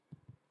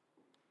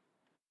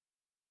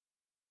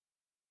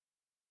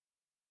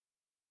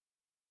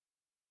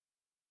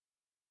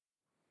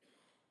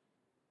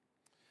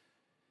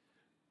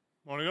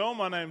Morning all,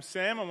 my name's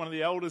Sam. I'm one of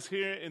the elders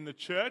here in the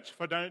church, if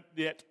I don't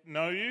yet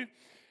know you.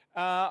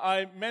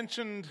 I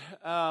mentioned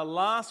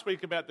last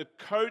week about the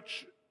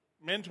coach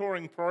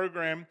mentoring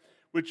program,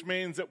 which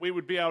means that we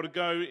would be able to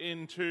go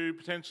into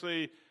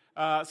potentially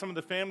some of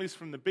the families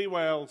from the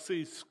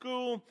BYLC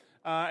school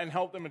and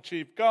help them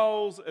achieve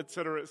goals,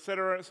 etc.,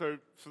 etc. So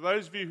for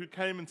those of you who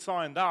came and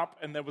signed up,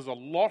 and there was a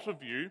lot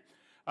of you,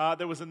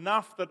 there was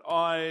enough that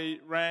I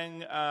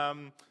rang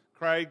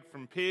Craig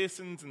from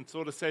Pearson's and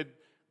sort of said,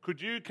 could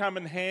you come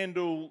and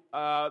handle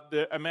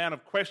the amount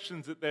of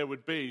questions that there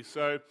would be?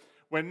 So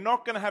we're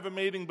not going to have a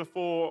meeting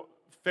before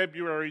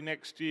February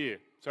next year.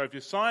 So if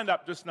you signed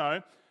up, just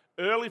know,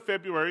 early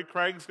February,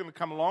 Craig's going to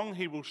come along.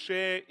 He will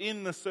share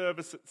in the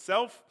service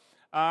itself.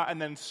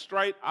 And then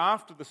straight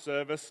after the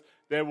service,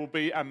 there will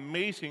be a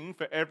meeting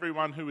for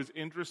everyone who is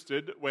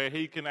interested where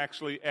he can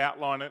actually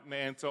outline it and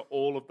answer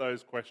all of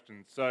those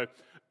questions. So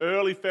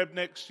early Feb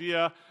next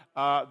year,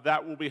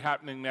 that will be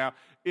happening now.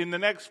 In the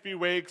next few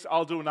weeks,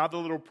 I'll do another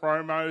little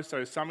promo.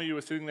 So some of you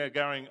are sitting there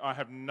going, I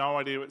have no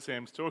idea what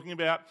Sam's talking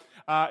about.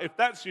 If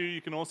that's you,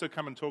 you can also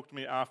come and talk to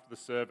me after the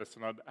service,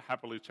 and I'd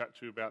happily chat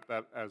to you about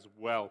that as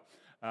well.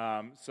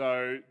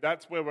 So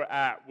that's where we're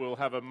at. We'll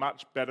have a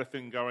much better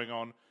thing going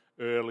on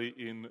early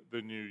in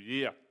the new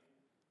year.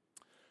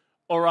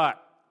 All right.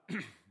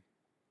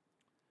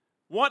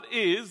 What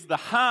is the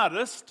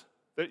hardest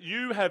that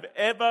you have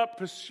ever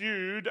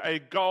pursued a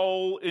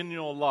goal in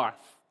your life?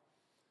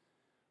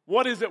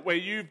 What is it where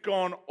you've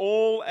gone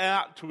all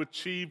out to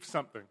achieve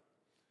something?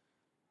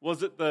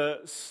 Was it the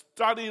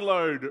study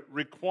load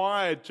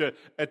required to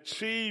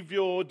achieve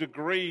your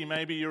degree?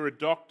 Maybe you're a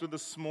doctor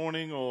this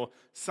morning or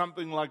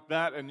something like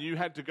that, and you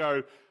had to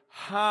go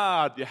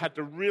hard. You had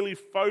to really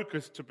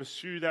focus to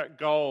pursue that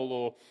goal.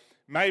 Or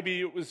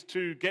maybe it was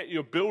to get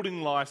your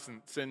building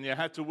license and you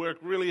had to work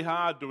really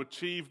hard to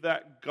achieve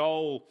that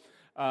goal.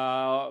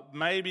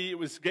 Maybe it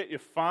was to get your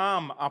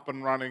farm up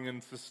and running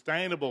and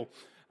sustainable.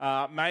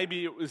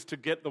 Maybe it was to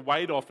get the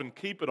weight off and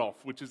keep it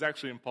off, which is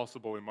actually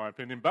impossible in my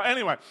opinion. But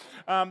anyway,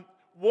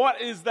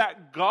 what is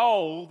that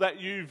goal that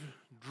you've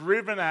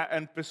driven at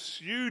and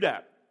pursued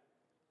at?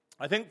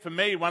 I think for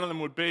me, one of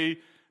them would be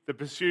the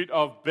pursuit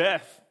of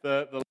Beth,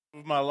 the love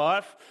of my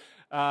life.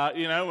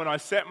 When I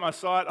set my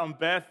sight on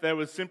Beth, there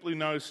was simply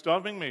no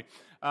stopping me.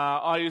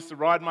 I used to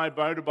ride my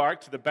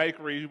motorbike to the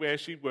bakery where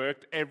she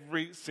worked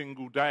every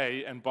single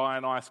day and buy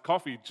an iced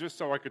coffee just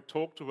so I could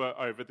talk to her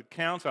over the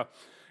counter.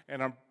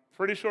 And I'm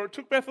pretty sure it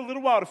took Beth a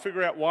little while to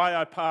figure out why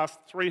I passed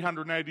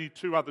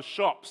 382 other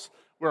shops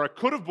where I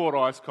could have bought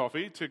iced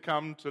coffee to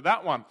come to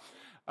that one.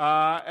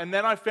 And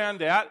then I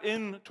found out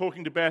in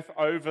talking to Beth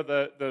over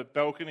the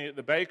balcony at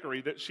the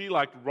bakery that she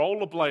liked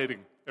rollerblading.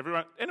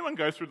 Anyone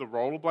go through the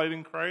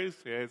rollerblading craze?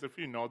 Yeah, there's a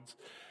few nods.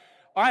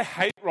 I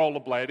hate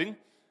rollerblading,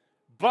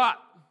 but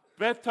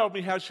Beth told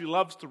me how she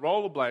loves to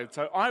rollerblade.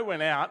 So I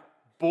went out,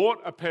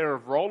 bought a pair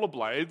of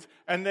rollerblades,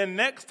 and then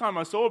next time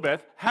I saw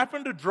Beth,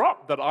 happened to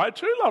drop that I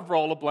too love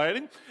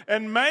rollerblading,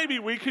 and maybe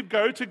we could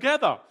go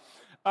together.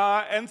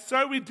 And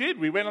so we did.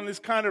 We went on this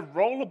kind of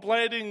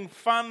rollerblading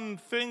fun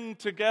thing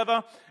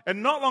together.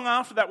 And not long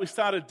after that, we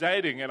started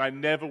dating, and I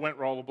never went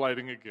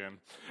rollerblading again.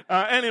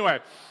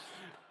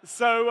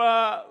 So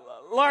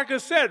like I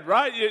said,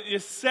 right, you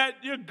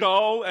set your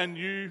goal and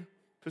you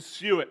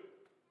pursue it.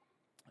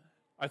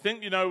 I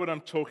think you know what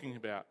I'm talking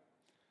about.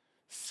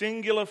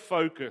 Singular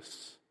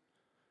focus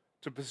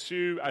to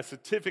pursue a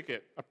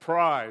certificate, a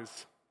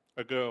prize,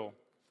 a girl.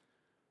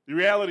 The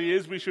reality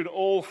is we should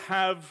all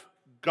have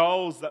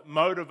goals that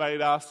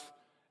motivate us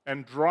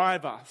and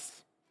drive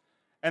us.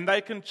 And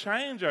they can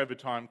change over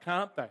time,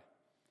 can't they?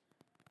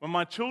 When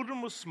my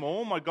children were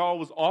small, my goal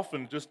was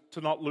often just to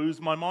not lose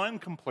my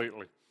mind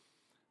completely.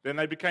 Then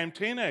they became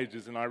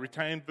teenagers and I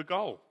retained the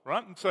goal,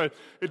 right? And so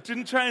it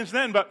didn't change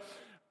then,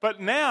 but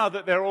now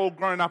that they're all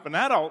grown up and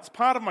adults,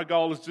 part of my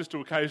goal is just to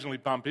occasionally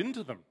bump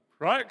into them,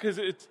 right? Because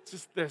it's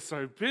just they're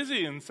so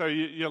busy, and so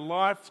your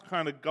life's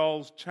kind of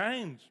goals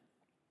change.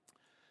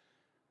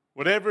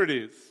 Whatever it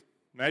is,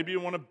 maybe you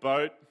want a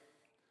boat,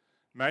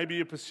 maybe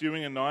you're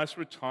pursuing a nice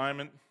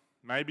retirement,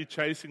 maybe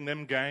chasing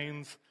them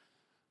gains,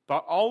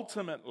 but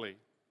ultimately,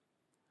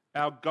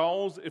 our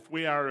goals, if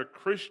we are a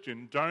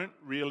Christian, don't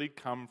really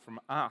come from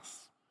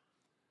us.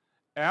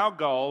 Our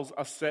goals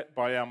are set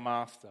by our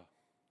Master,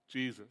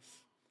 Jesus.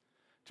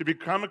 To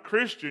become a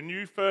Christian,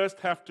 you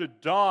first have to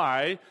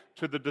die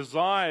to the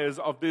desires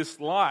of this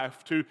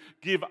life, to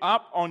give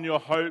up on your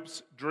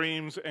hopes,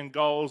 dreams, and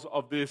goals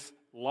of this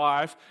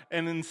life,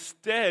 and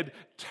instead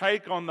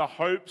take on the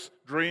hopes,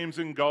 dreams,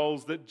 and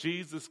goals that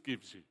Jesus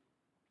gives you.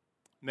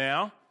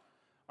 Now,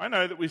 I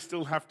know that we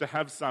still have to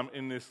have some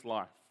in this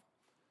life.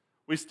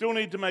 We still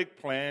need to make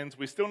plans,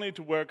 we still need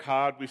to work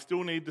hard, we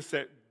still need to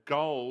set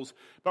goals,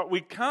 but we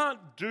can't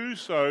do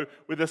so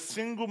with a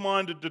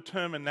single-minded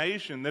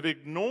determination that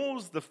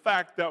ignores the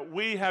fact that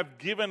we have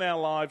given our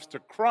lives to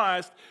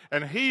Christ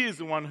and He is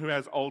the one who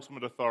has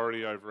ultimate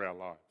authority over our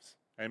lives.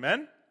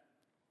 Amen?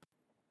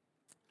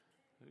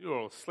 You're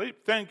all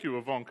asleep. Thank you,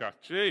 Ivanka.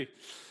 Gee.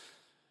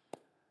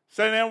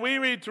 So now we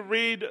need to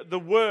read the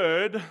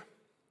Word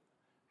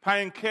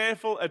paying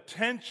careful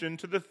attention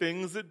to the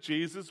things that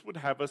Jesus would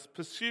have us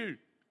pursue.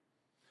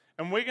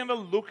 And we're going to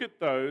look at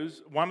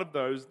one of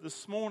those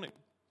this morning.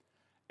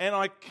 And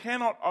I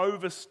cannot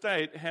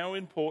overstate how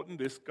important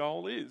this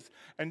goal is.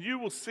 And you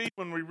will see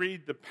when we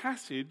read the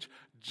passage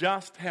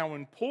just how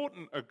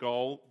important a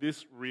goal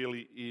this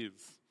really is.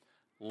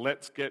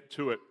 Let's get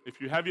to it. If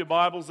you have your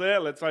Bibles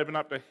there, let's open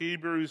up to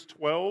Hebrews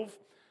 12.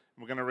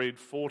 We're going to read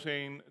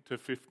 14 to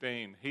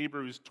 15.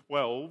 Hebrews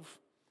 12,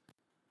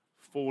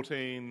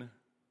 14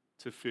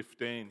 to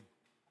 15. Is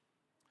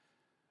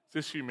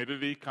this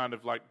humidity kind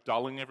of like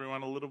dulling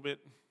everyone a little bit?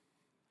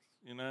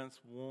 You know, it's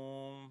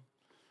warm.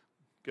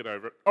 Get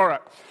over it. All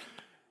right.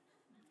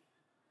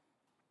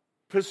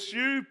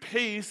 Pursue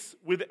peace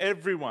with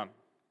everyone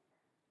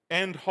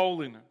and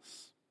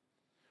holiness.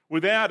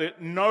 Without it,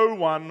 no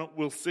one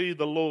will see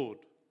the Lord.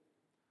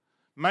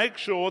 Make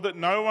sure that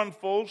no one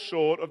falls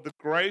short of the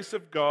grace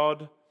of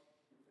God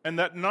and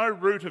that no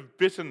root of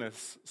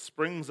bitterness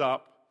springs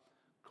up,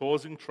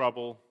 causing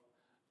trouble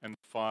and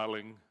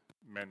defiling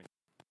many.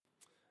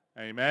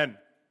 Amen.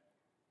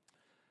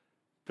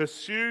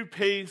 Pursue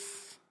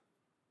peace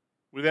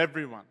with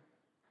everyone.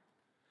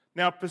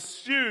 Now,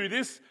 pursue,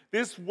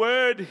 this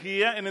word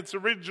here in its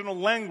original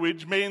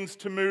language means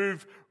to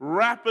move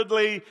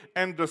rapidly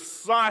and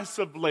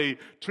decisively,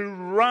 to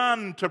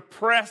run, to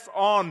press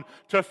on,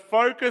 to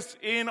focus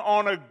in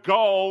on a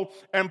goal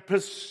and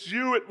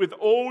pursue it with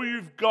all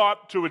you've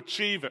got to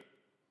achieve it.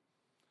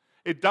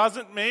 It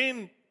doesn't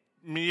mean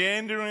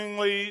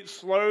meanderingly,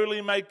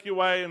 slowly make your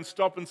way and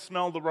stop and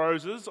smell the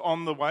roses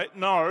on the way.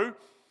 No,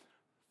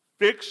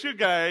 fix your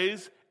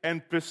gaze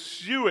and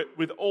pursue it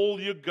with all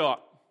you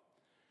got.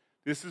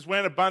 This is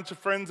when a bunch of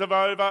friends are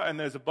over and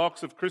there's a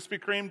box of Krispy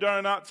Kreme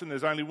donuts and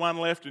there's only one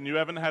left and you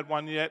haven't had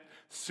one yet.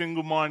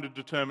 Single-minded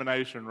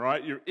determination,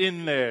 right? You're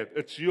in there.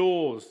 It's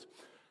yours.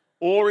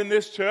 Or in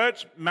this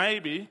church,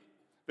 maybe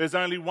there's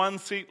only one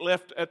seat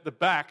left at the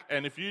back,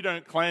 and if you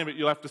don't claim it,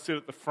 you'll have to sit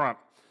at the front.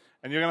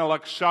 And you're going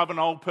to shove an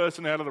old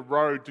person out of the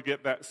road to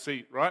get that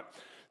seat, right?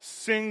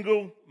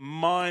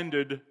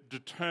 Single-minded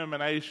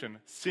determination,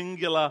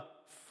 singular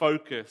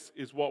focus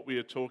is what we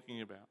are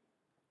talking about.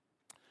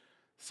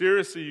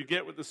 Seriously, you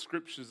get what the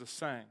scriptures are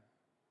saying.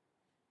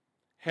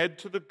 Head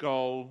to the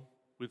goal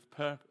with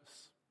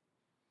purpose.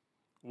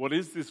 What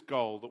is this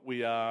goal that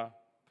we are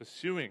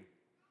pursuing?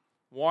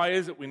 Why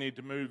is it we need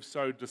to move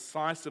so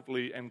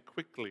decisively and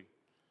quickly?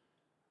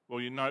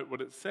 Well, you note what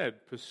it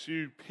said.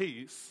 Pursue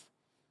peace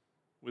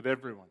with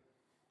everyone.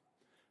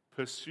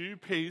 Pursue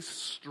peace,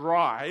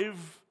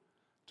 strive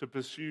to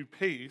pursue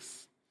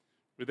peace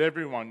with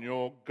everyone.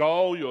 Your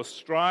goal, your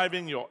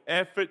striving, your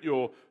effort,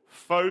 your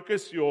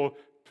focus, your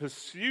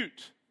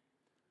pursuit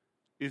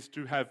is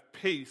to have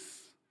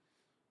peace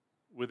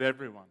with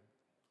everyone.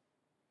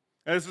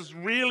 And this is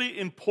really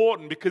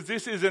important because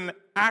this is an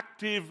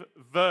active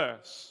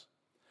verse.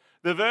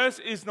 The verse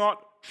is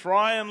not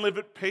try and live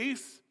at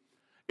peace.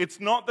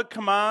 It's not the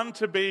command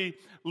to be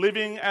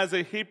living as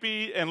a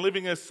hippie and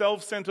living a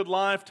self-centered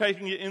life,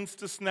 taking your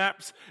Insta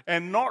snaps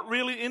and not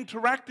really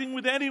interacting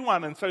with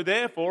anyone, and so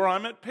therefore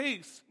I'm at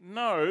peace.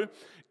 No,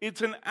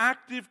 it's an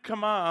active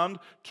command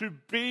to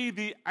be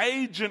the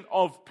agent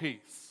of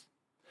peace,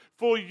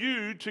 for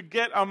you to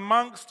get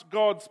amongst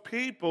God's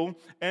people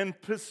and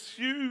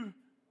pursue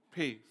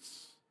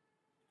peace.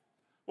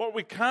 What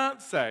we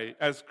can't say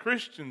as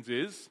Christians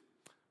is,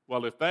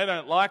 well, if they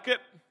don't like it,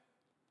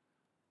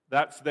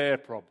 that's their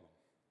problem.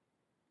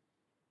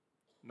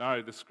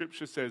 No, the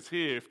scripture says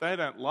here, if they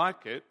don't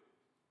like it,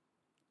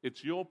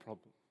 it's your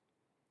problem.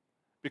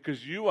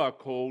 Because you are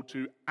called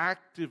to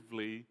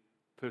actively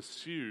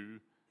pursue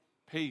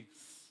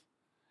peace.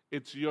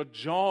 It's your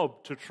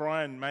job to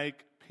try and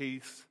make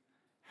peace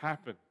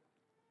happen.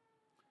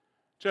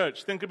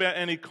 Church, think about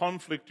any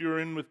conflict you're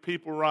in with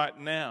people right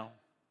now.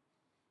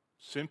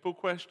 Simple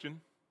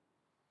question.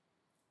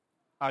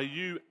 Are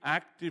you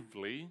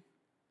actively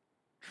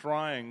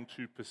trying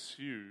to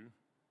pursue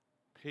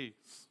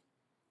peace?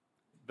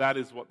 That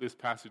is what this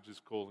passage is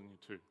calling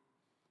you to.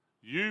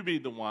 You be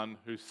the one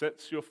who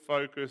sets your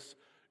focus,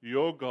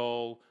 your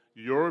goal,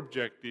 your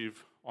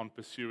objective on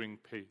pursuing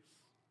peace.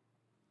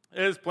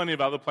 There's plenty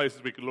of other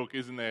places we could look,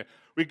 isn't there?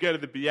 We go to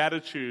the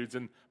Beatitudes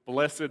and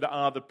blessed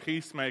are the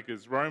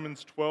peacemakers,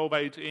 Romans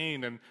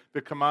 12:18, and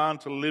the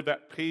command to live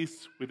at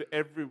peace with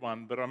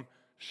everyone. But I'm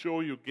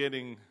sure you're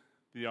getting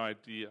the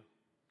idea.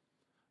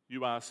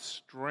 You are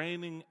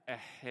straining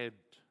ahead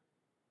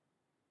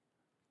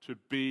to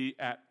be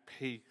at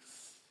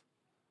peace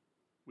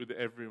with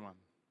everyone.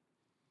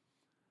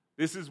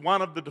 This is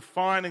one of the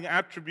defining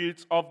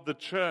attributes of the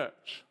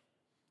church,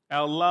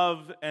 our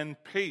love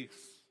and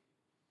peace.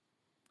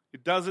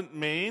 It doesn't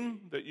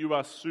mean that you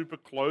are super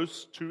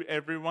close to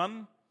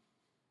everyone,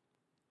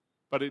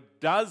 but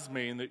it does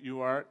mean that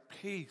you are at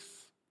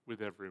peace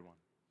with everyone.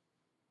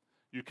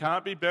 You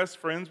can't be best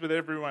friends with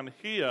everyone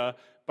here,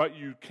 but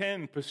you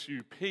can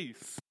pursue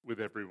peace with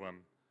everyone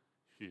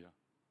here.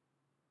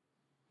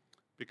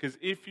 Because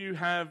if you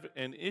have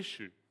an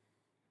issue,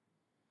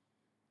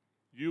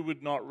 you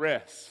would not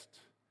rest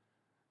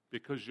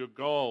because your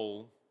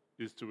goal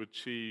is to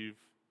achieve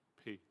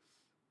peace.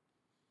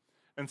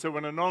 And so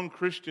when a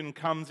non-Christian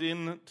comes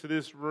into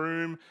this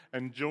room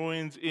and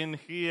joins in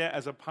here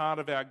as a part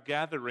of our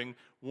gathering,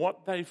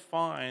 what they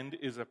find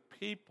is a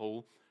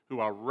people who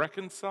are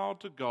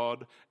reconciled to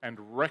God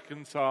and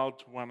reconciled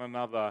to one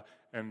another,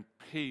 and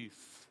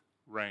peace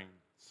reigns.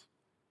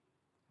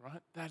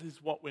 Right? That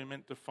is what we're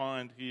meant to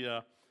find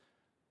here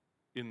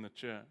in the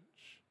church.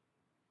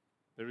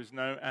 There is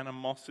no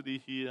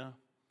animosity here.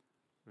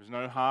 There is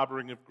no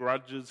harboring of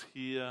grudges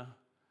here.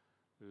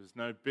 There is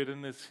no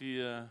bitterness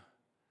here,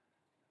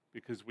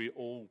 because we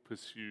all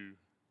pursue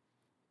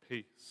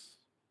peace.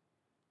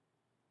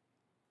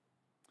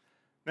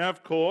 Now,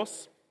 of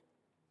course,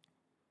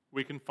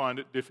 we can find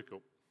it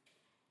difficult.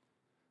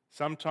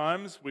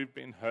 Sometimes we've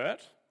been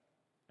hurt,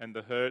 and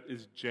the hurt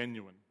is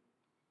genuine.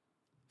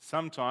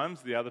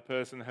 Sometimes the other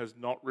person has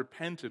not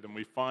repented, and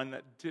we find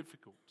that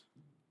difficult.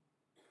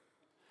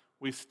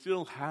 We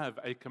still have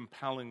a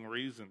compelling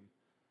reason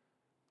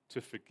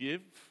to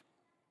forgive,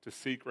 to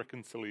seek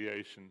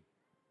reconciliation,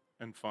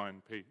 and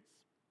find peace.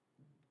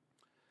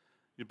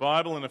 Your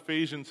Bible in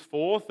Ephesians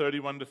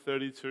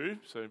 4:31-32,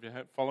 so if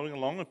you're following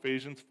along,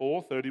 Ephesians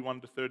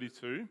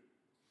 4:31-32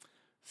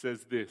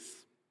 says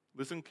this.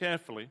 Listen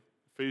carefully,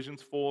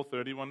 Ephesians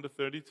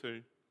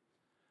 4:31-32.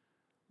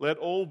 Let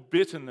all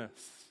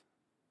bitterness,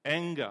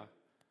 anger,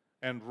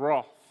 and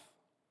wrath,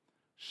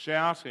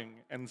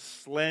 shouting and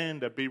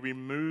slander be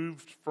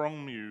removed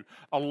from you,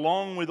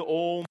 along with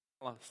all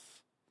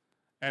malice,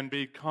 and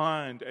be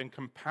kind and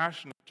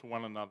compassionate to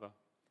one another,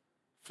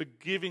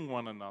 forgiving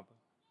one another,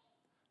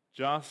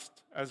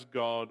 just as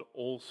God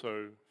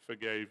also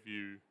forgave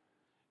you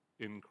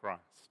in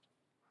Christ.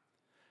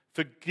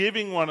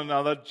 Forgiving one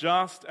another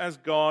just as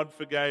God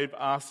forgave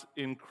us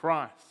in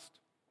Christ.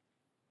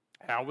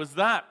 How was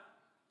that?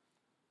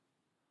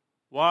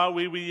 While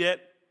we were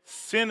yet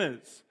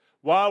sinners,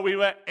 while we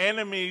were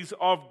enemies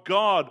of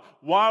God,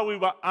 while we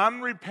were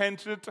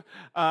unrepentant,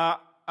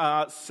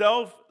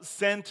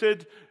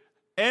 self-centered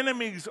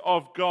enemies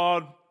of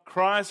God,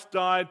 Christ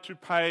died to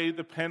pay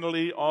the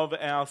penalty of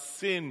our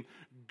sin.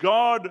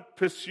 God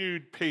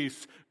pursued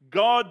peace.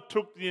 God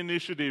took the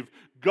initiative.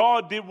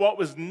 God did what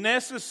was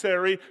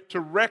necessary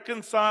to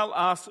reconcile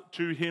us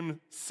to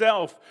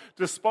himself.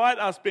 Despite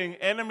us being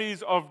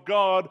enemies of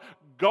God,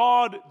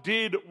 God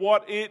did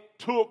what it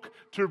took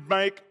to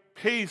make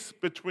peace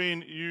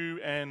between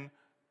you and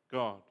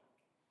God.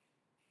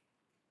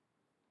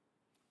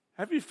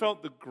 Have you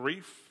felt the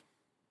grief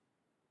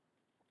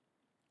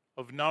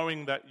of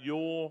knowing that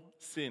your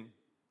sin,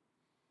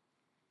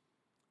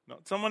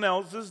 not someone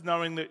else's,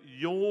 knowing that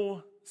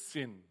your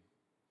sin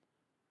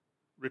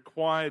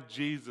required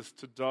Jesus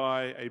to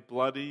die a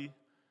bloody,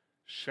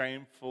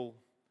 shameful,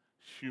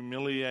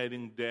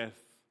 humiliating death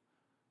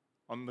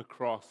on the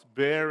cross,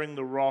 bearing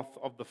the wrath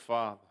of the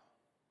Father?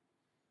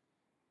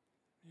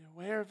 Are you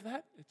aware of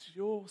that? It's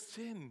your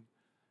sin.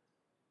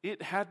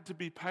 It had to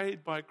be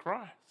paid by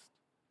Christ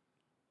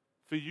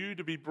for you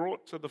to be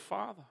brought to the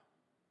Father.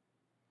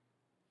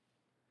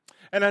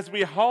 And as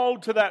we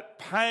hold to that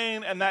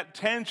pain and that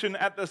tension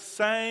at the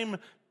same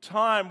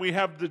time, we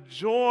have the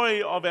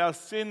joy of our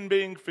sin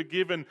being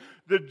forgiven,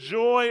 the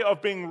joy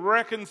of being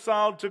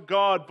reconciled to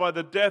God by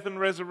the death and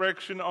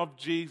resurrection of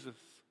Jesus.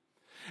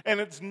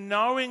 And it's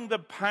knowing the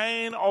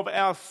pain of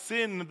our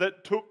sin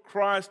that took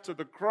Christ to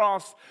the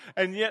cross,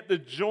 and yet the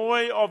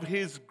joy of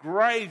his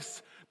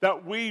grace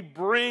that we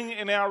bring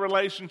in our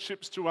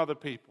relationships to other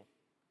people.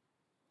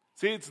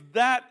 See, it's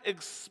that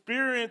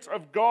experience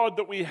of God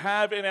that we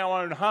have in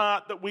our own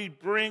heart that we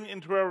bring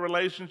into our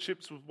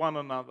relationships with one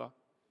another.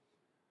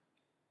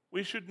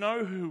 We should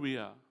know who we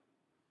are,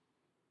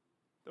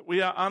 that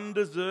we are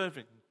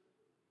undeserving,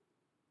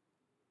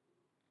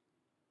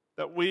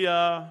 that we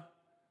are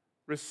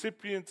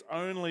recipients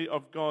only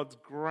of God's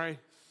grace.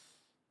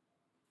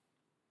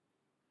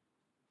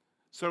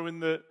 So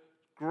in the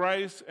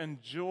grace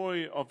and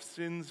joy of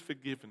sins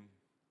forgiven,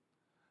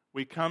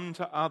 we come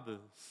to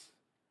others,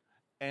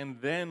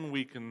 and then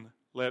we can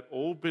let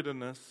all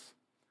bitterness,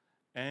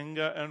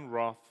 anger and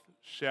wrath,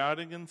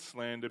 shouting and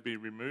slander be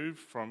removed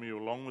from you,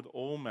 along with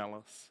all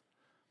malice,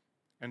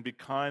 and be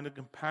kind and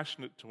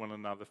compassionate to one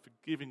another,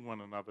 forgiving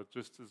one another,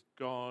 just as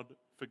God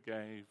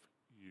forgave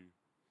you.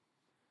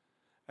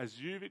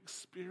 As you've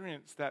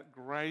experienced that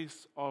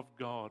grace of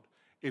God,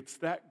 it's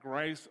that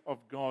grace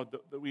of God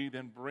that we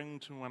then bring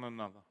to one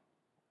another.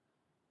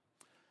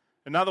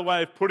 Another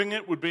way of putting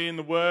it would be in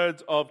the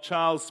words of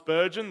Charles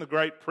Spurgeon, the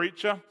great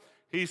preacher.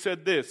 He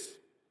said this: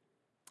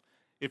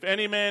 "If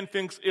any man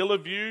thinks ill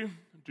of you,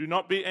 do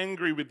not be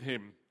angry with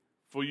him,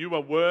 for you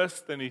are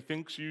worse than he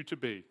thinks you to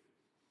be."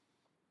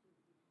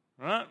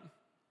 Right?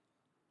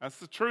 That's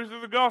the truth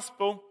of the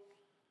gospel.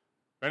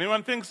 If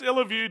anyone thinks ill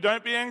of you,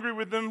 don't be angry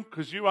with them,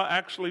 because you are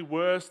actually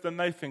worse than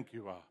they think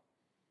you are.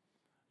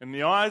 In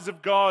the eyes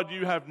of God,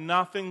 you have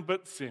nothing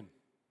but sin.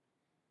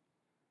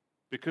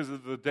 Because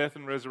of the death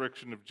and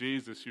resurrection of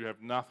Jesus, you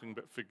have nothing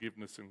but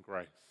forgiveness and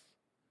grace.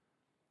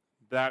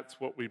 That's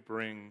what we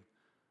bring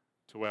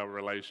to our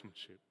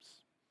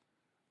relationships.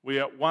 We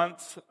at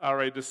once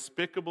are a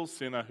despicable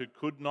sinner who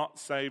could not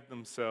save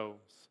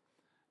themselves,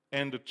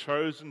 and a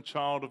chosen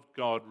child of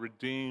God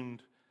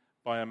redeemed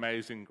by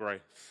amazing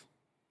grace.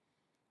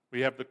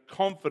 We have the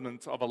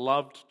confidence of a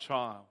loved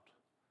child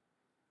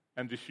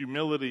and the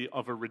humility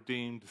of a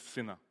redeemed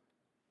sinner.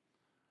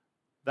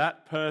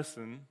 That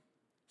person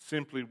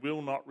simply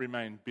will not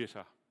remain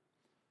bitter,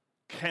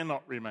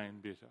 cannot remain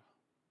bitter.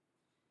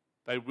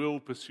 They will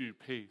pursue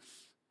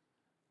peace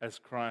as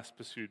Christ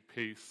pursued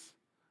peace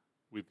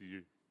with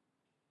you.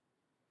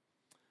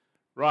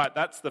 Right,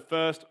 that's the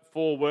first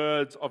 4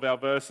 words of our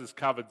verses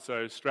covered,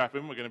 so strap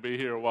in, we're going to be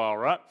here a while,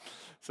 right?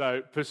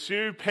 So,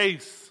 pursue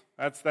peace.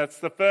 That's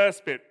the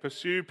first bit.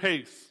 Pursue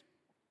peace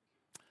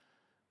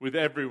with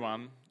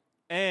everyone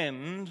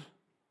and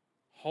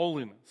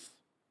holiness.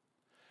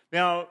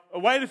 Now, a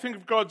way to think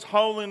of God's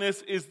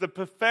holiness is the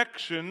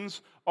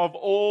perfections of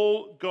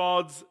all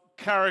God's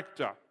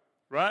character,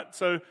 right?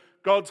 So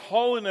God's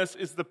holiness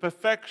is the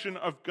perfection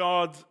of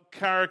God's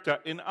character.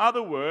 In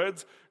other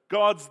words,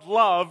 God's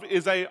love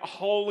is a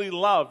holy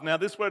love. Now,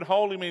 this word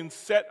holy means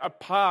set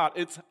apart.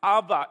 It's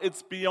other.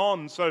 It's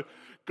beyond. So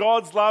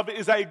God's love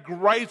is a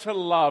greater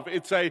love.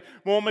 It's a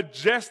more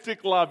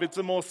majestic love. It's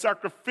a more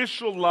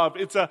sacrificial love.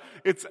 It's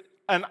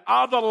an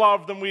other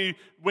love than we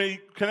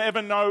can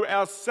ever know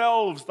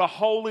ourselves, the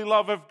holy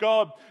love of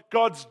God.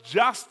 God's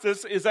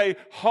justice is a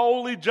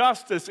holy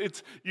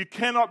justice. You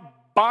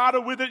cannot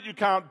barter with it, you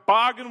can't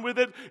bargain with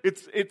it.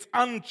 It's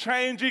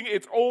unchanging,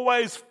 it's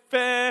always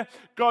fair.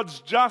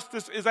 God's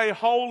justice is a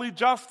holy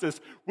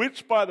justice,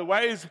 which, by the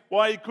way, is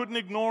why he couldn't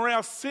ignore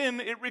our sin.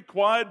 It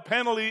required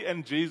penalty,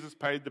 and Jesus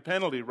paid the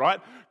penalty,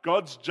 right?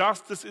 God's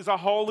justice is a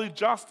holy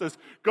justice.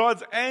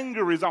 God's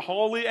anger is a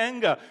holy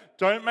anger.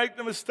 Don't make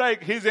the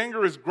mistake, his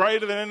anger is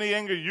greater than any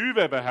anger you've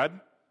ever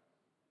had.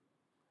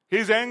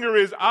 His anger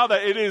is other.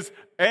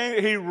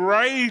 He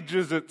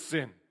rages at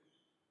sin,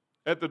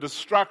 at the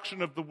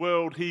destruction of the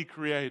world he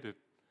created.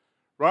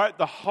 Right?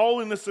 The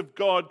holiness of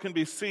God can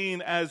be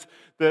seen as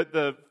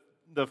the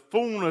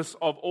fullness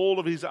of all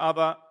of his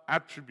other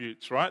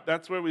attributes, right?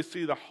 That's where we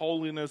see the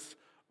holiness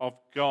of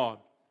God.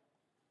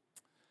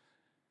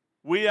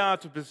 We are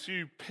to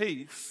pursue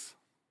peace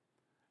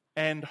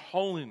and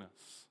holiness.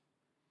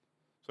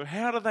 So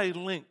how do they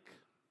link?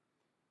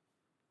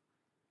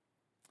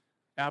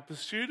 Our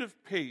pursuit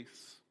of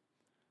peace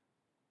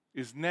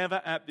is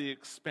never at the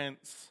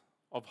expense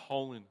of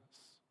holiness.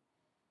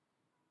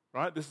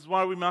 Right? This is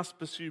why we must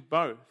pursue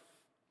both.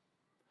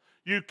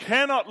 You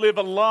cannot live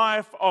a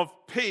life of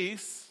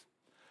peace,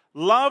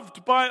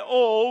 loved by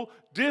all,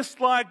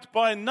 disliked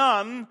by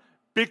none,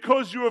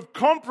 because you have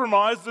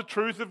compromised the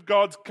truth of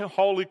God's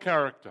holy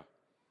character.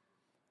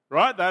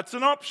 Right? That's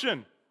an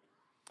option.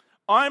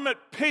 I'm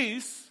at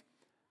peace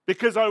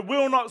because I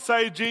will not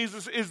say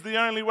Jesus is the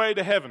only way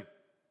to heaven.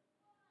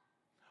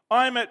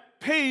 I'm at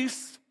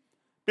peace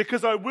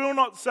because I will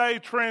not say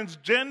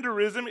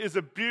transgenderism is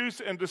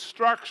abuse and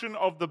destruction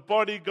of the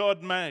body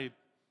God made.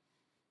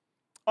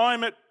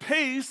 I'm at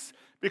peace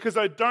because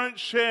I don't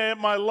share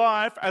my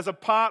life as a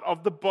part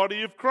of the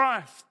body of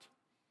Christ.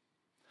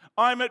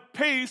 I'm at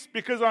peace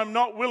because I'm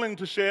not willing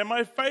to share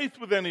my faith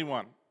with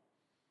anyone.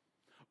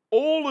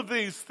 All of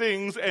these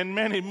things and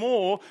many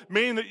more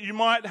mean that you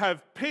might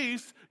have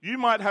peace, you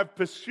might have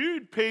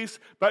pursued peace,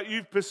 but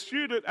you've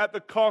pursued it at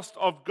the cost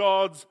of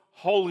God's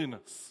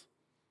holiness.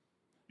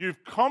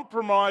 You've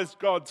compromised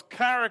God's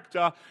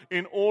character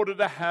in order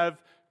to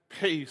have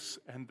peace,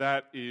 and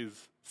that is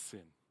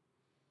sin.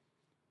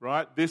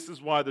 Right? This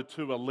is why the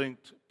two are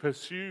linked.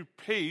 Pursue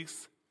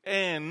peace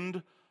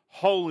and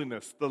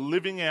holiness, the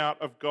living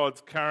out of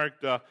God's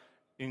character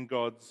in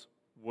God's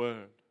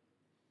word.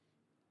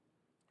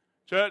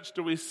 Church,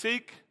 do we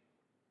seek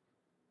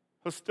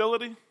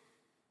hostility?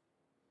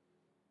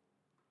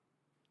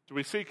 Do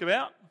we seek it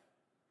out?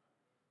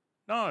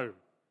 No.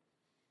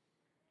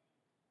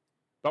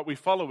 But we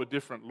follow a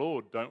different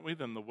Lord, don't we,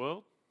 than the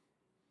world?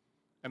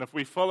 And if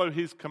we follow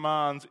his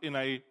commands in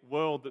a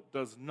world that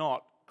does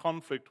not,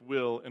 conflict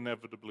will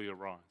inevitably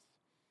arise.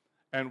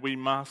 And we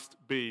must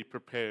be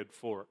prepared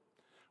for it.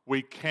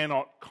 We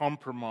cannot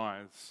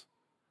compromise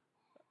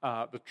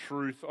the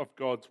truth of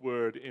God's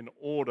word in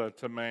order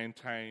to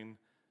maintain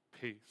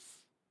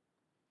peace.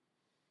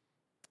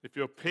 If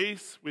your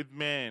peace with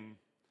man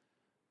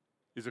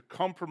is a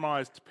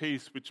compromised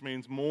peace, which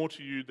means more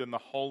to you than the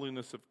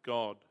holiness of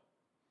God,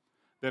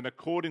 then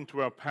according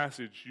to our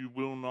passage, you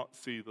will not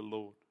see the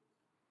Lord.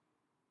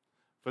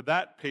 For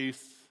that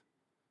peace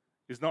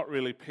is not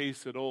really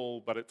peace at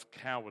all, but it's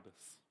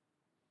cowardice.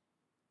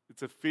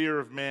 It's a fear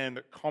of man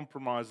that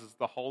compromises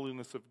the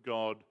holiness of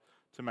God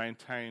to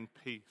maintain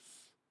peace.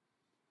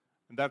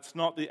 And that's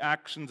not the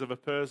actions of a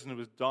person who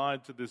has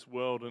died to this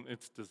world and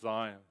its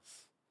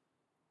desires.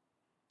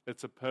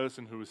 It's a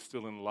person who is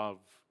still in love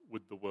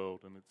with the world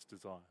and its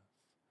desires.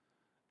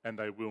 And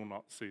they will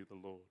not see the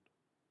Lord.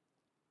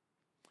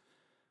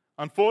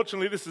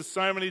 Unfortunately, this is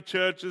so many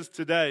churches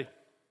today.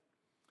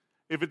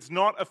 If it's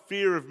not a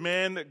fear of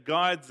man that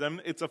guides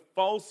them, it's a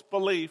false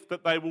belief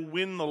that they will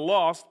win the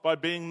lost by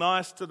being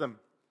nice to them.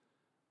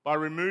 by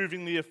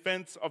removing the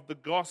offense of the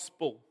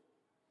gospel.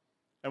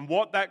 And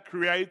what that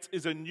creates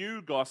is a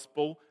new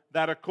gospel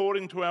that,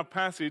 according to our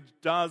passage,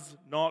 does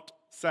not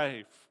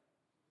save.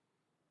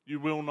 You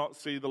will not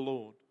see the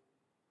Lord.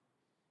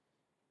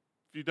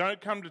 If you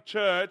don't come to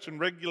church and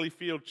regularly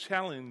feel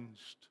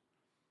challenged,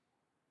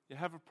 you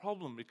have a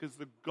problem, because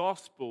the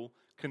gospel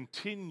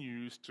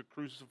continues to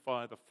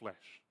crucify the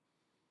flesh.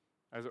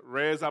 As it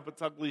rears up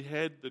its ugly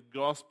head, the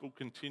gospel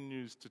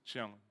continues to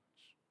challenge.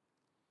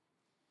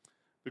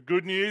 The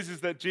good news is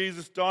that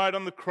Jesus died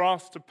on the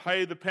cross to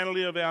pay the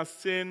penalty of our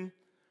sin,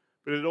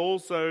 but it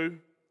also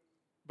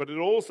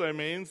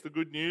means, the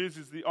good news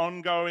is the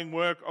ongoing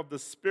work of the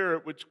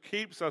Spirit, which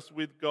keeps us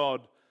with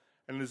God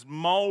and is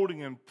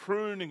molding and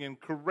pruning and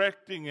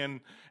correcting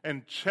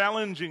and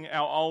challenging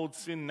our old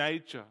sin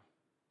nature.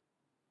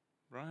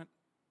 Right?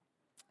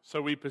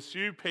 So we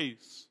pursue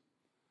peace.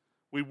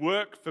 We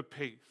work for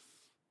peace,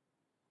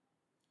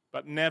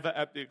 but never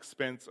at the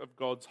expense of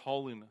God's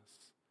holiness,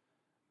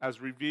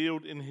 as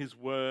revealed in His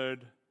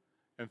Word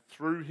and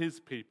through His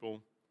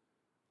people,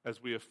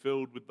 as we are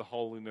filled with the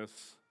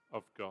holiness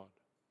of God.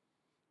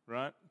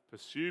 Right?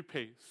 Pursue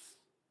peace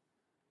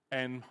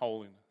and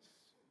holiness.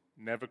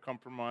 Never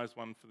compromise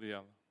one for the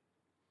other.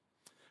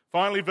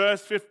 Finally,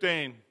 verse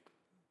 15,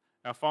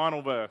 our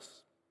final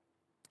verse.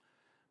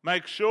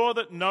 Make sure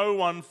that no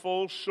one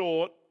falls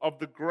short of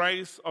the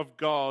grace of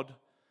God,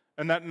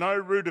 and that no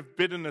root of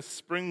bitterness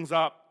springs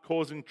up,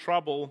 causing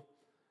trouble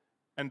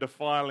and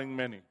defiling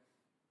many.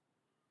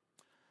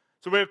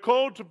 So we're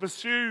called to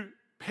pursue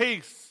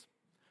peace,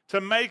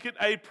 to make it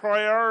a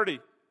priority,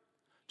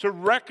 to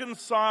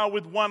reconcile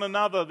with one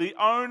another. The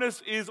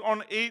onus is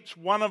on each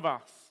one of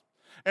us.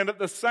 And at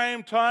the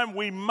same time,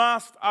 we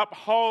must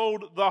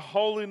uphold the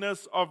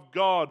holiness of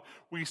God.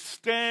 We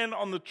stand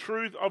on the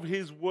truth of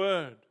His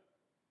Word.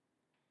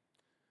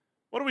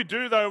 What do we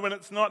do, though, when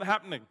it's not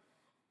happening?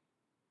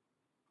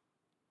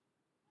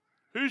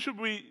 Who should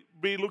we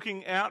be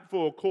looking out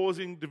for,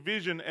 causing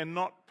division and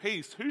not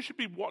peace? Who should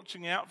be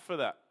watching out for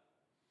that?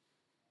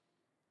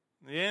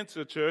 The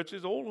answer, church,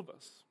 is all of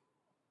us.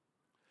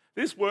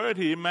 This word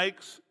here,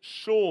 makes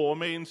sure,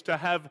 means to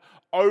have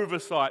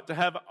oversight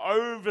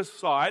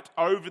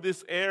over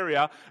this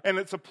area, and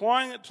it's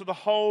applying it to the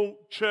whole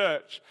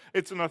church.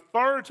 It's an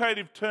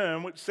authoritative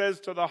term which says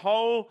to the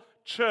whole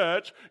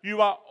church,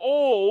 you are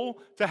all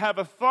to have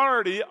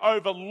authority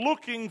over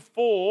looking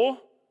for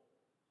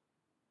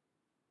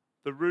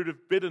the root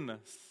of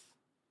bitterness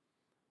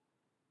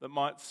that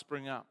might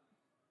spring up,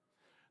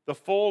 the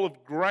fall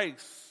of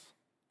grace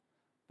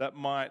that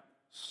might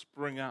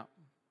spring up.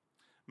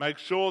 Make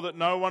sure that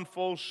no one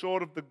falls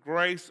short of the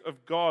grace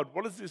of God.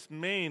 What does this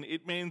mean?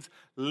 It means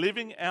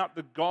living out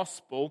the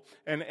gospel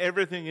and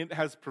everything it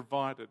has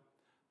provided.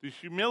 The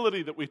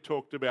humility that we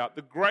talked about,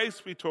 the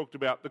grace we talked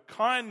about, the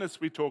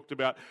kindness we talked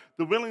about,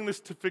 the willingness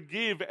to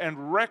forgive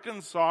and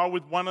reconcile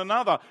with one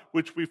another,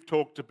 which we've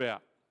talked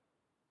about.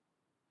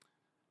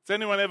 Does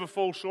anyone ever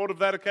fall short of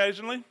that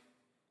occasionally?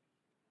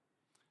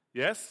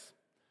 Yes?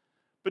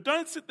 But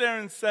don't sit there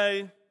and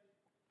say,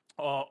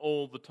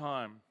 all the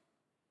time.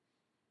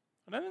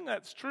 I don't think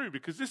that's true,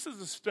 because this is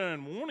a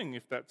stern warning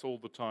if that's all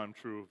the time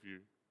true of you.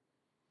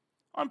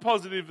 I'm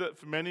positive that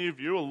for many of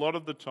you, a lot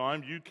of the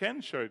time, you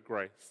can show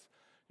grace.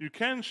 You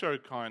can show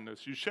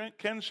kindness. You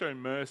can show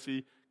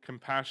mercy,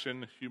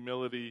 compassion,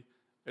 humility,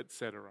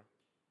 etc.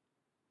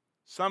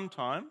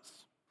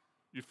 Sometimes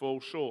you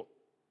fall short.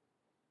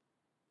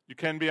 You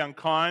can be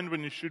unkind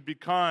when you should be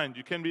kind.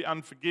 You can be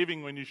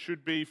unforgiving when you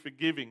should be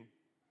forgiving.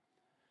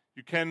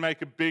 You can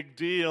make a big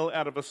deal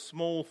out of a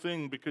small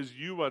thing because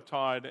you are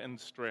tired and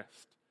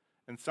stressed,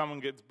 and someone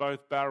gets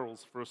both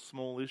barrels for a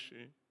small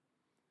issue.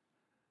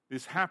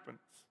 This happens.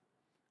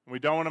 And we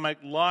don't want to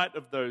make light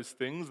of those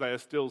things. They are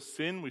still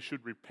sin. We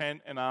should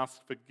repent and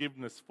ask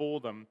forgiveness for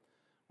them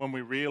when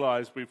we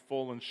realize we've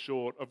fallen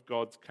short of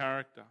God's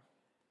character.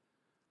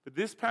 But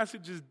this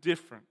passage is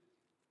different.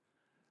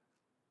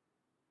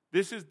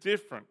 This is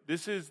different.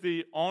 This is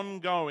the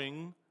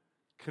ongoing,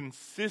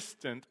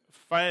 consistent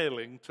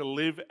failing to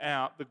live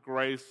out the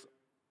grace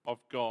of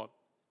God.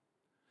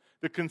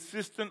 The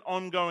consistent,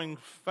 ongoing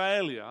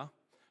failure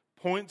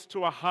points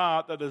to a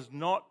heart that has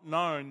not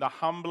known the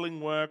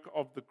humbling work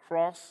of the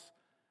cross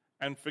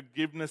and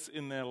forgiveness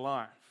in their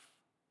life.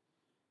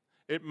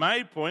 It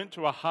may point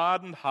to a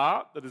hardened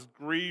heart that has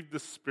grieved the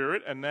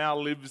Spirit and now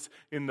lives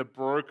in the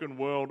broken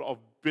world of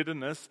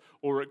bitterness,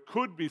 or it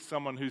could be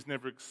someone who's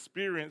never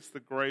experienced the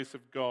grace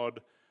of God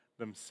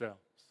themselves.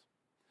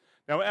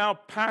 Now, our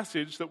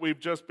passage that we've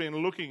just been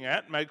looking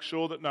at makes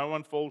sure that no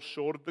one falls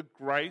short of the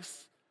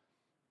grace,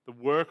 the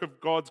work of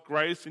God's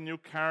grace in your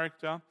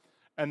character,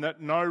 and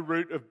that no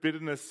root of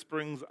bitterness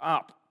springs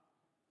up.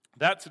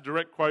 That's a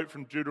direct quote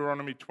from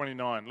Deuteronomy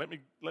 29. Let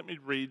me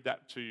read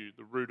that to you,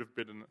 the root of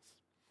bitterness.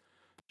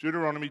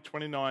 Deuteronomy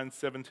 29,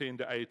 17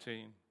 to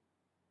 18.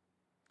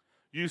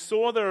 You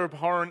saw their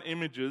abhorrent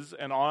images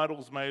and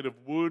idols made of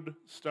wood,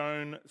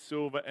 stone,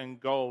 silver, and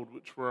gold,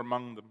 which were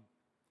among them.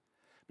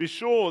 Be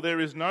sure there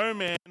is no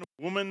man,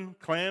 woman,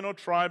 clan, or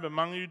tribe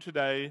among you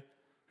today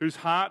whose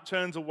heart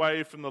turns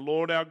away from the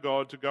Lord our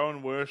God to go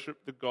and worship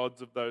the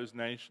gods of those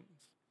nations.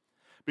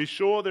 Be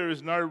sure there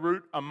is no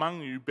root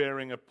among you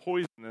bearing a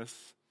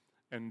poisonous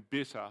and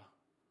bitter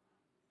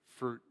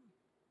fruit.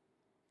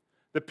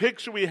 The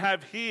picture we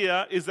have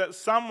here is that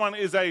someone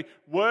is a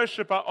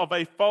worshipper of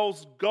a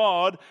false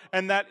god,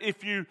 and that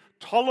if you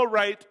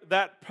tolerate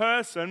that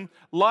person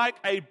like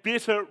a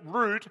bitter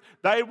root,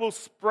 they will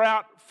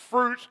sprout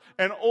fruit,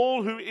 and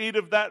all who eat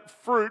of that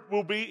fruit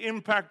will be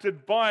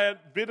impacted by it.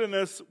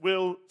 Bitterness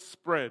will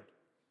spread.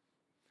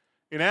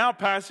 In our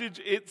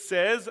passage, it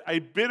says, a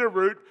bitter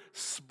root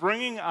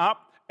springing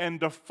up and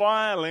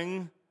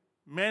defiling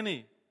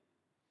many.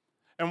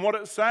 And what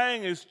it's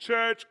saying is,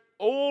 church,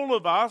 all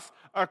of us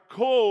are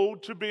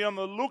called to be on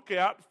the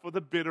lookout for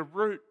the bitter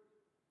root.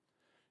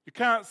 You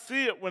can't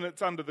see it when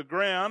it's under the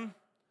ground,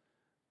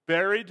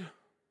 buried,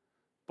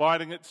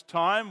 biding its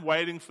time,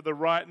 waiting for the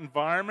right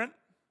environment.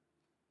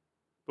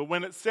 But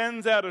when it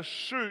sends out a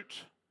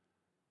shoot,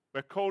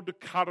 we're called to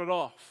cut it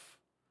off,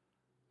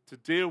 to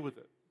deal with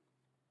it.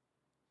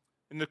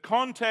 In the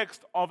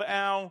context of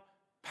our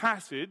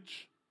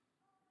passage,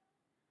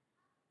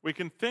 we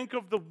can think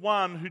of the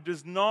one who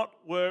does not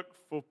work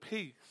for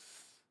peace,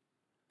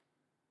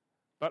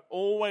 but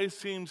always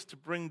seems to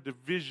bring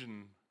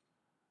division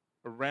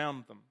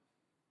around them.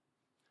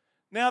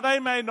 Now, they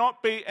may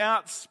not be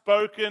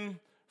outspoken,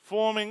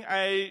 forming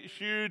a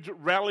huge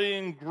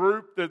rallying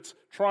group that's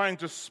trying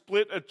to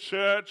split a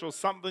church or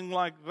something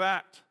like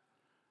that.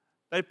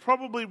 They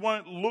probably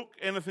won't look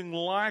anything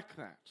like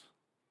that.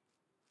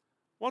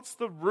 What's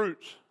the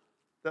root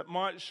that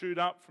might shoot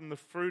up from the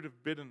fruit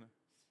of bitterness?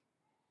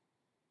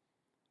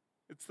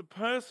 It's the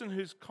person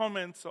whose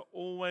comments are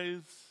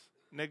always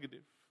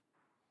negative.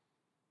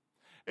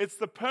 It's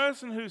the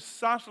person who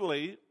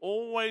subtly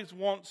always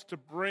wants to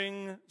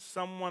bring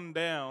someone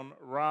down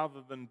rather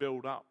than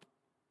build up.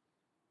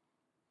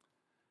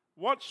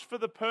 Watch for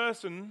the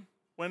person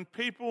when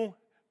people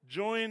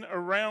join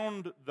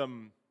around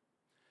them.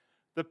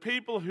 The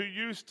people who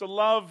used to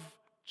love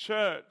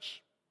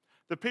church,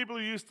 the people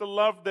who used to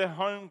love their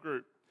home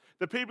group,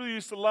 the people who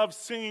used to love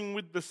singing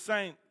with the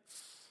saints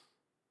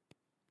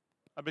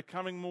are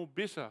becoming more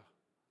bitter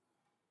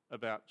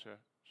about church,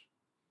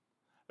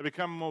 are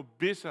becoming more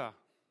bitter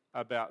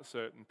about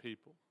certain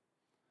people,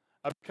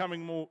 are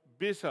becoming more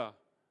bitter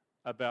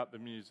about the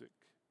music,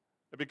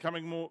 are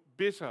becoming more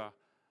bitter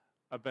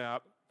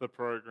about the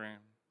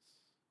programs.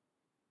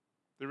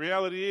 The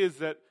reality is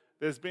that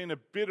there's been a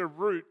bitter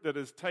root that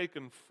has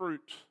taken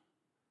fruit,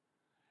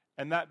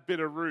 and that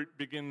bitter root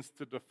begins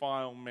to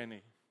defile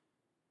many,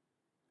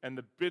 and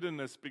the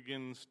bitterness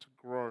begins to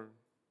grow.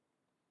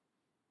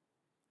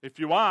 If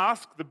you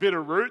ask the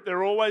bitter root,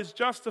 they're always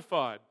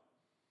justified.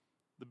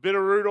 The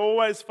bitter root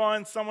always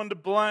finds someone to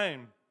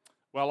blame.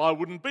 Well, I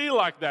wouldn't be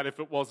like that if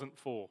it wasn't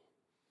for.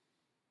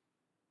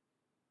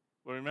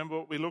 Well, remember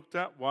what we looked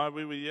at? While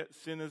we were yet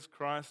sinners,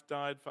 Christ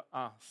died for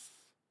us.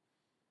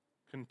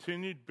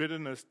 Continued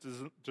bitterness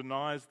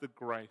denies the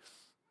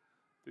grace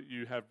that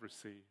you have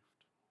received.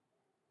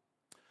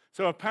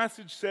 So a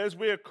passage says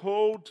we are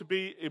called to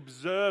be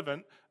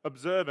observant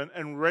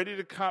and ready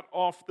to cut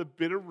off the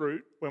bitter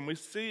root when we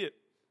see it.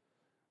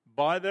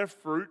 By their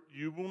fruit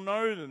you will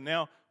know them.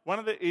 Now, one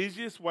of the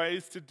easiest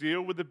ways to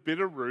deal with a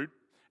bitter root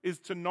is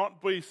to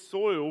not be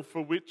soil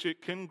for which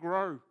it can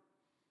grow.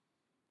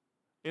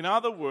 In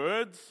other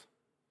words,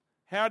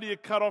 how do you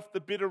cut off the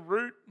bitter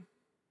root?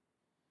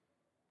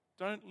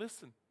 Don't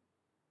listen.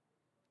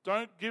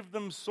 Don't give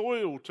them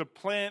soil to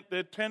plant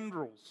their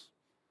tendrils.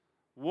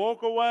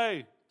 Walk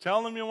away.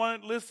 Tell them you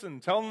won't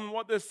listen. Tell them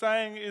what they're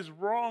saying is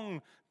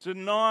wrong.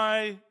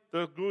 Deny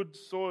the good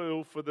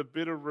soil for the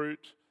bitter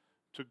root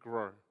to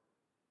grow.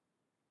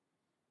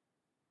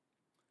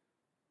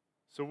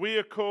 So we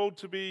are called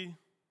to be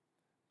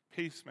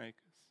peacemakers,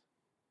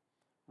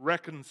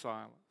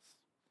 reconcilers,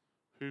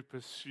 who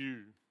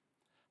pursue,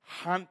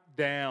 hunt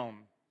down,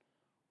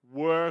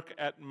 work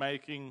at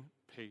making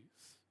peace.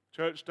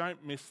 Church,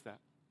 don't miss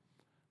that.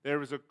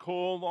 There is a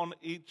call on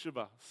each of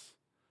us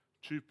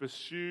to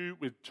pursue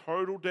with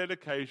total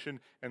dedication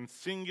and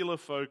singular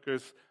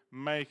focus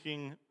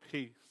making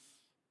peace.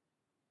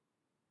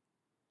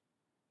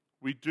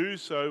 We do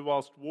so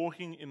whilst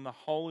walking in the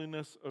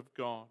holiness of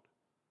God,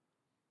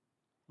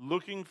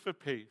 looking for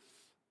peace,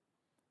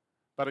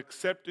 but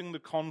accepting the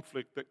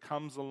conflict that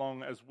comes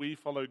along as we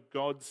follow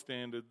God's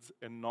standards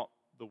and not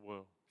the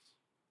world's.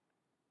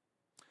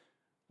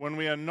 When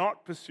we are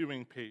not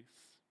pursuing peace,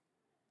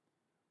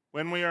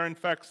 when we are in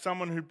fact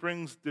someone who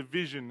brings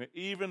division,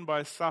 even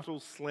by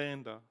subtle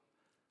slander,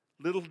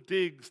 little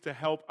digs to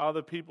help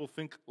other people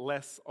think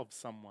less of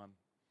someone,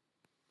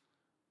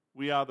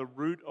 we are the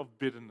root of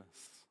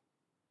bitterness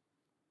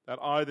that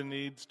either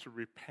needs to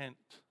repent,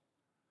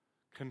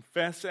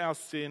 confess our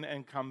sin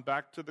and come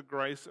back to the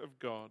grace of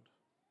God,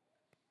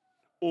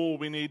 or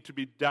we need to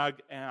be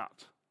dug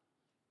out.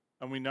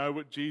 And we know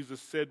what Jesus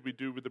said we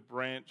do with a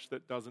branch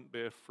that doesn't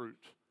bear fruit.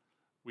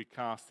 We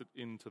cast it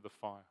into the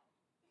fire.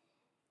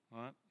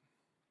 All right?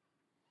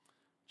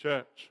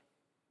 Church,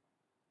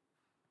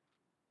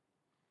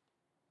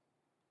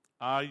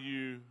 Are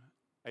you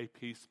a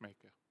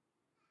peacemaker?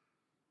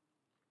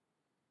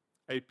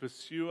 A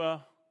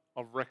pursuer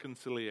of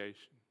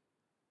reconciliation?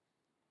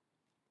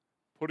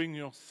 Putting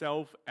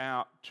yourself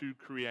out to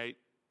create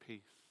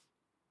peace?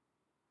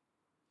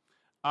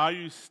 Are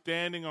you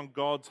standing on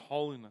God's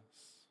holiness?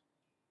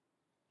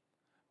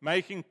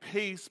 Making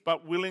peace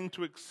but willing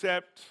to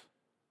accept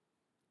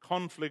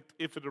conflict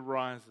if it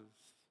arises?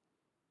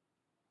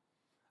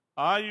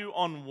 Are you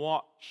on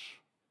watch,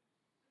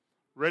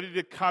 ready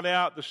to cut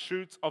out the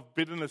shoots of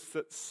bitterness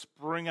that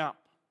spring up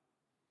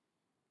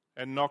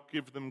and not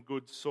give them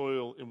good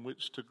soil in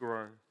which to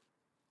grow?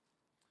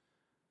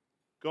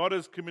 God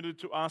has committed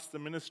to us the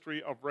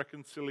ministry of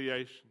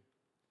reconciliation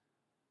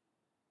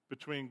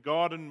between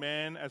God and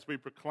man as we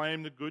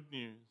proclaim the good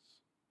news.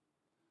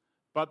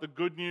 But the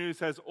good news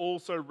has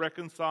also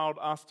reconciled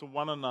us to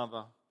one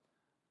another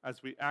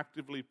as we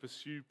actively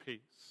pursue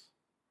peace.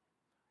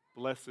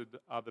 Blessed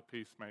are the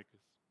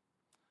peacemakers.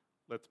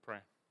 Let's pray.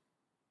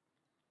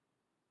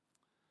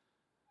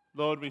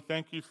 Lord, we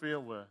thank you for your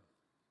word.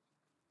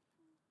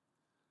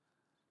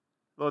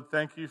 Lord,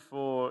 thank you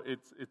for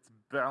its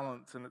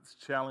balance and its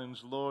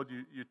challenge. Lord,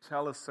 you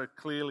tell us so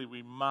clearly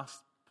we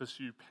must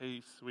pursue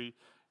peace.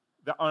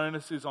 The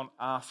onus is on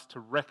us to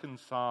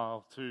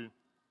reconcile, to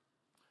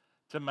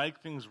make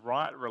things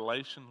right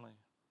relationally.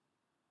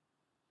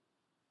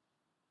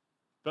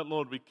 But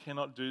Lord, we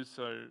cannot do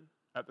so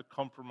at the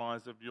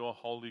compromise of your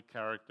holy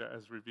character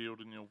as revealed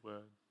in your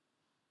word.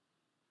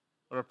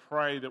 Lord, I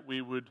pray that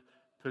we would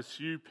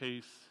pursue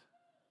peace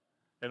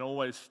and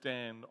always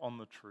stand on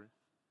the truth.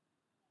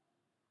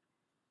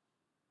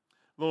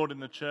 Lord, in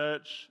the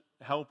church,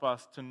 help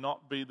us to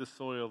not be the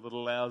soil that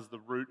allows the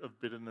root of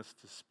bitterness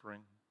to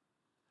spring.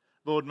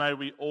 Lord, may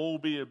we all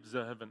be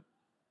observant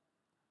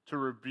to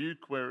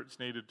rebuke where it's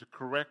needed, to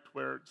correct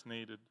where it's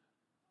needed.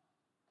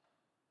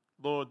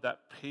 Lord, that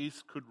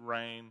peace could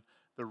reign,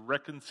 the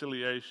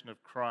reconciliation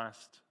of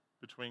Christ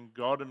between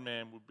God and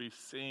man would be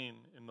seen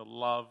in the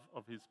love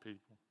of his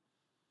people.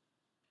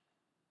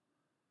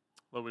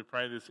 Lord, we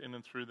pray this in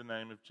and through the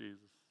name of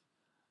Jesus.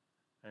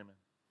 Amen.